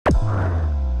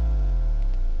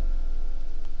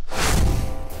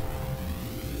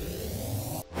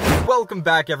Welcome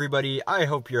back, everybody. I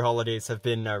hope your holidays have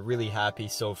been really happy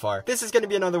so far. This is going to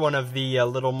be another one of the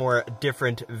little more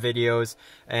different videos,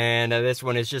 and this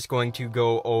one is just going to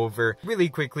go over really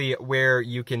quickly where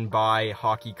you can buy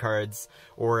hockey cards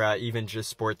or even just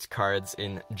sports cards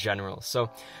in general. So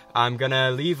I'm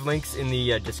gonna leave links in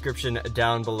the description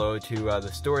down below to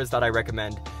the stores that I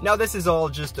recommend. Now this is all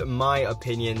just my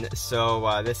opinion,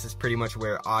 so this is pretty much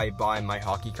where I buy my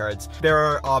hockey cards. There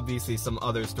are obviously some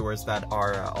other stores that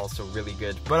are also really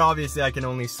good, but obviously I can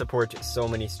only support so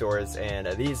many stores, and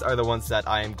these are the ones that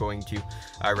I am going to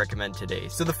recommend today.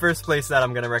 So the first place that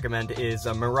I'm going to recommend is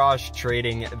Miraj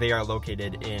Trading. They are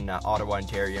located in Ottawa,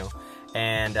 Ontario.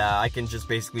 And I can just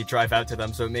basically drive out to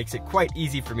them, so it makes it quite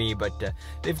easy for me, but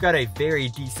they've got a very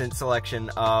decent selection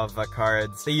of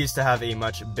cards. They used to have a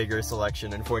much bigger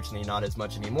selection, unfortunately not as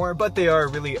much anymore, but they are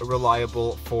really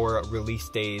reliable for release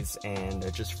days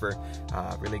and just for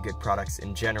really good products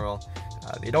in general.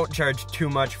 They don't charge too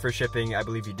much for shipping. I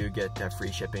believe you do get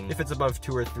free shipping if it's above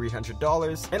 $200 or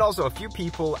 $300. And also, a few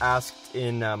people asked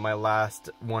in my last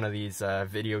one of these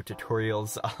video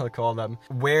tutorials, I'll call them,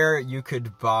 where you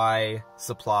could buy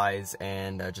supplies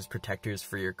and just protectors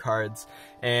for your cards.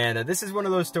 And this is one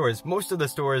of those stores. Most of the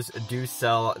stores do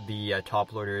sell the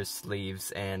top loaders,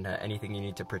 sleeves, and anything you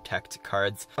need to protect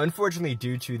cards. Unfortunately,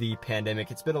 due to the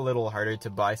pandemic, it's been a little harder to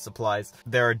buy supplies.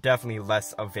 There are definitely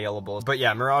less available. But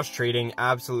yeah, Miraj Trading,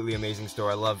 absolutely amazing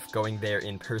store. I love going there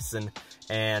in person,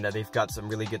 and they've got some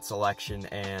really good selection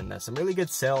and some really good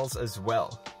sales as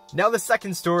well. Now the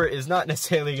second store is not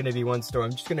necessarily going to be one store.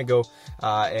 I'm just going to go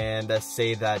and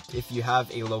say that if you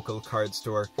have a local card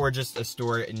store or just a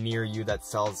store near you that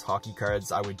sells hockey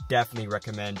cards, I would definitely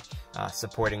recommend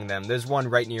supporting them. There's one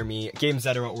right near me,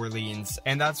 Gamezetera Orleans,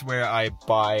 and that's where I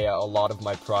buy a lot of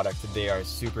my product. They are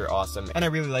super awesome, and I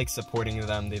really like supporting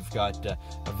them. They've got a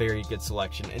very good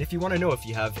selection. And if you want to know if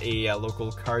you have a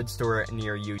local card store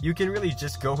near you, you can really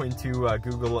just go into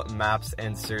Google Maps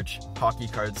and search hockey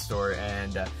card store,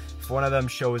 and if one of them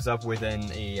shows up within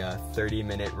a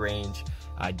 30-minute range,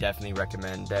 I definitely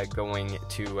recommend going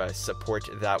to support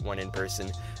that one in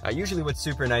person. Usually what's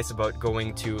super nice about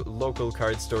going to local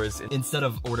card stores instead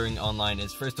of ordering online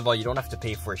is, first of all, you don't have to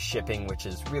pay for shipping, which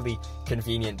is really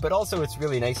convenient, but also it's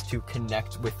really nice to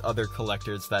connect with other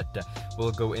collectors that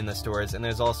will go in the stores, and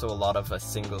there's also a lot of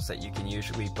singles that you can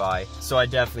usually buy. So I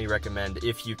definitely recommend,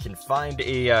 if you can find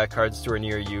a card store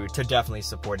near you, to definitely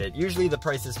support it. Usually the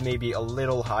prices may be a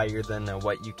little higher than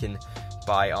what you can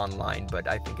buy online, but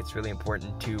I think it's really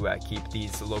important to keep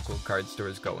these local card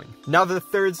stores going. Now the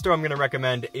third store I'm going to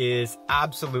recommend is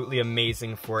absolutely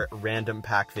amazing for random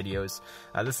pack videos.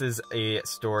 This is a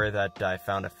store that I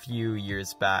found a few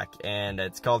years back, and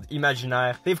it's called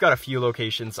Imaginaire. They've got a few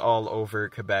locations all over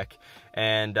Quebec.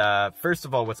 And first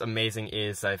of all, what's amazing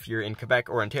is if you're in Quebec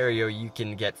or Ontario, you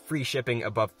can get free shipping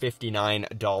above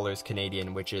 $59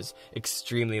 Canadian, which is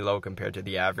extremely low compared to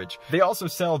the average. They also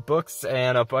sell books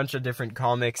and a bunch of different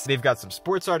comics. They've got some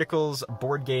sports articles,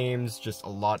 board games, just a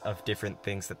lot of different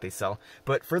things that they sell.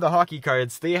 But for the hockey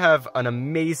cards, they have an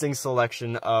amazing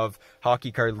selection of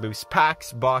hockey card loose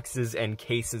packs, boxes, and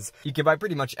cases. You can buy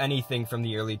pretty much anything from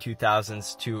the early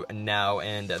 2000s to now,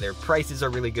 and their prices are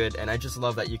really good, and I just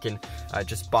love that you can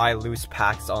just buy loose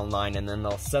packs online and then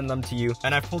they'll send them to you.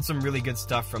 And I've pulled some really good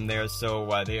stuff from there,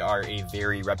 so they are a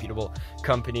very reputable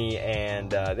company,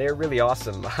 and they're really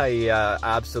awesome. I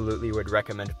absolutely would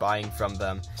recommend buying from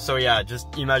them. So yeah, just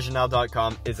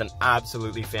Imaginaire.com is an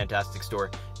absolutely fantastic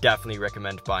store. Definitely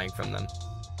recommend buying from them.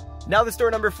 Now the store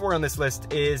number 4 on this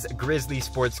list is Grizzly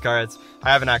Sports Cards.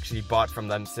 I haven't actually bought from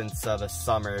them since the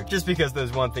summer, just because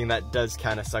there's one thing that does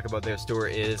kind of suck about their store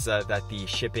is that the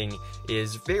shipping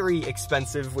is very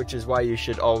expensive, which is why you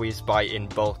should always buy in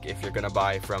bulk if you're gonna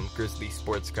buy from Grizzly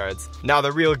Sports Cards. Now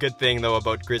the real good thing though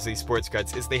about Grizzly Sports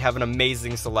Cards is they have an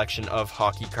amazing selection of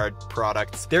hockey card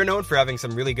products. They're known for having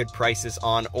some really good prices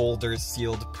on older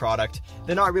sealed product.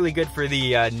 They're not really good for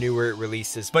the newer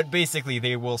releases, but basically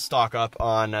they will stock up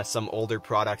on some older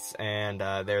products, and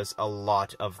there's a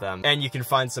lot of them, and you can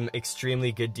find some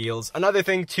extremely good deals. Another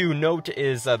thing to note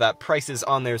is that prices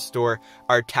on their store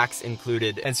are tax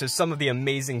included, and so some of the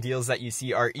amazing deals that you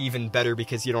see are even better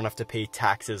because you don't have to pay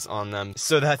taxes on them.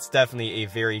 So that's definitely a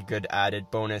very good added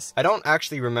bonus. I don't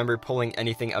actually remember pulling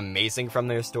anything amazing from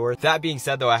their store. That being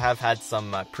said though, I have had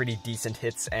some pretty decent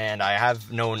hits, and I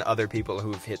have known other people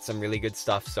who've hit some really good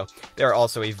stuff, so they're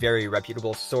also a very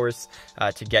reputable source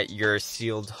to get your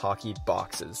sealed hockey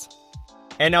boxes.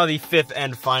 And now the fifth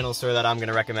and final store that I'm going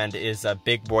to recommend is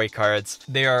Big Boi Cards.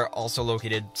 They are also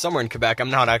located somewhere in Quebec.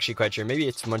 I'm not actually quite sure. Maybe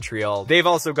it's Montreal. They've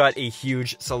also got a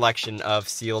huge selection of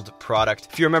sealed product.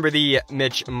 If you remember the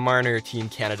Mitch Marner Team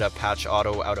Canada patch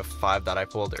auto out of 5 that I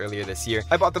pulled earlier this year,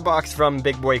 I bought the box from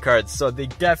Big Boi Cards. So they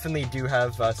definitely do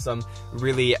have some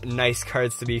really nice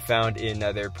cards to be found in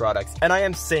their products. And I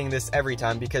am saying this every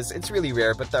time because it's really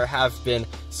rare, but there have been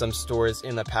some stores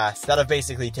in the past that have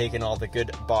basically taken all the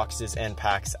good boxes and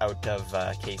packs out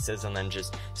of cases and then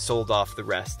just sold off the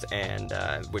rest, and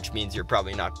which means you're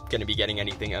probably not going to be getting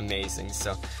anything amazing.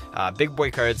 So Big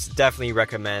Boi Cards, definitely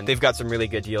recommend. They've got some really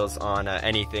good deals on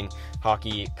anything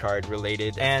hockey card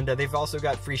related, and they've also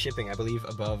got free shipping, I believe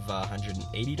above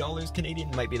 $180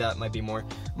 Canadian. Might be that, might be more,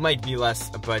 might be less,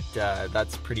 but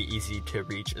that's pretty easy to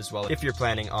reach as well if you're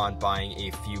planning on buying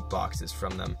a few boxes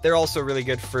from them. They're also really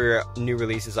good for new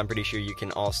releases. I'm pretty sure you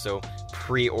can also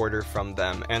pre-order from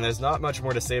them, and there's not much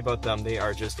more to say about them. They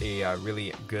are just a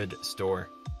really good store.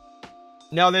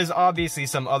 Now, there's obviously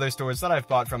some other stores that I've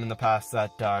bought from in the past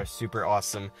that are super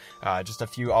awesome. Just a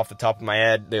few off the top of my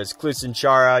head. There's Cluse and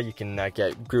Chara. You can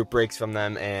get group breaks from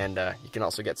them, and you can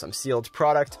also get some sealed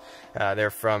product. They're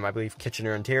from, I believe,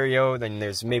 Kitchener, Ontario. Then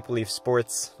there's Maple Leaf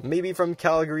Sports, maybe from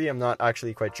Calgary. I'm not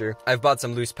actually quite sure. I've bought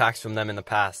some loose packs from them in the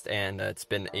past, and it's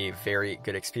been a very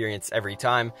good experience every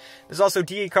time. There's also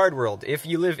DA Card World. If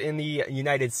you live in the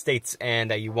United States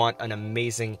and you want an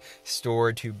amazing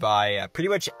store to buy pretty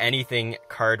much anything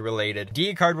card related,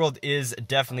 DA Card World is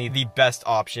definitely the best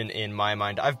option in my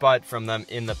mind. I've bought from them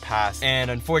in the past, and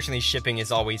unfortunately shipping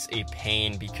is always a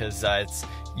pain because it's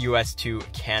US to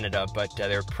Canada, but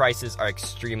their prices are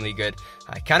extremely good.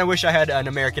 I kind of wish I had an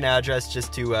American address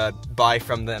just to buy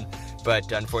from them,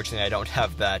 but unfortunately I don't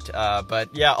have that.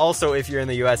 But yeah, also if you're in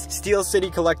the US, Steel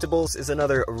City Collectibles is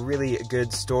another really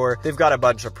good store. They've got a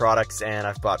bunch of products, and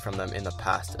I've bought from them in the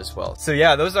past as well. So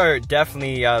yeah, those are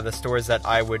definitely the stores that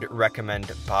I would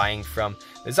recommend buying from.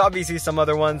 There's obviously some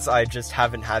other ones, I just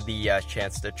haven't had the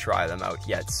chance to try them out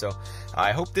yet. So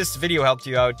I hope this video helped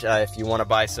you out if you want to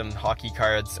buy some hockey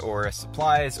cards or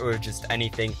supplies or just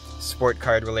anything sport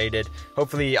card related.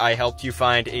 Hopefully I helped you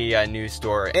find a new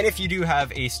store. And if you do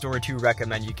have a store to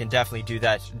recommend, you can definitely do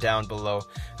that down below.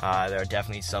 There are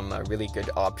definitely some really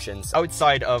good options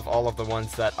outside of all of the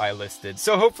ones that I listed.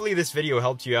 So hopefully this video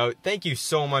helped you out. Thank you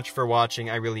so much for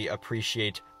watching. I really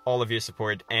appreciate all of your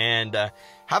support, and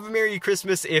have a Merry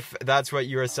Christmas if that's what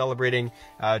you are celebrating.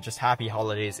 Just happy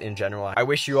holidays in general. I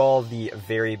wish you all the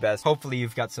very best. Hopefully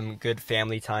you've got some good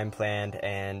family time planned,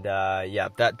 and yeah,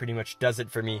 that pretty much does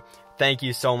it for me. Thank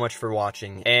you so much for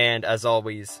watching, and as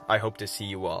always, I hope to see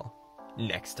you all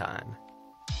next time.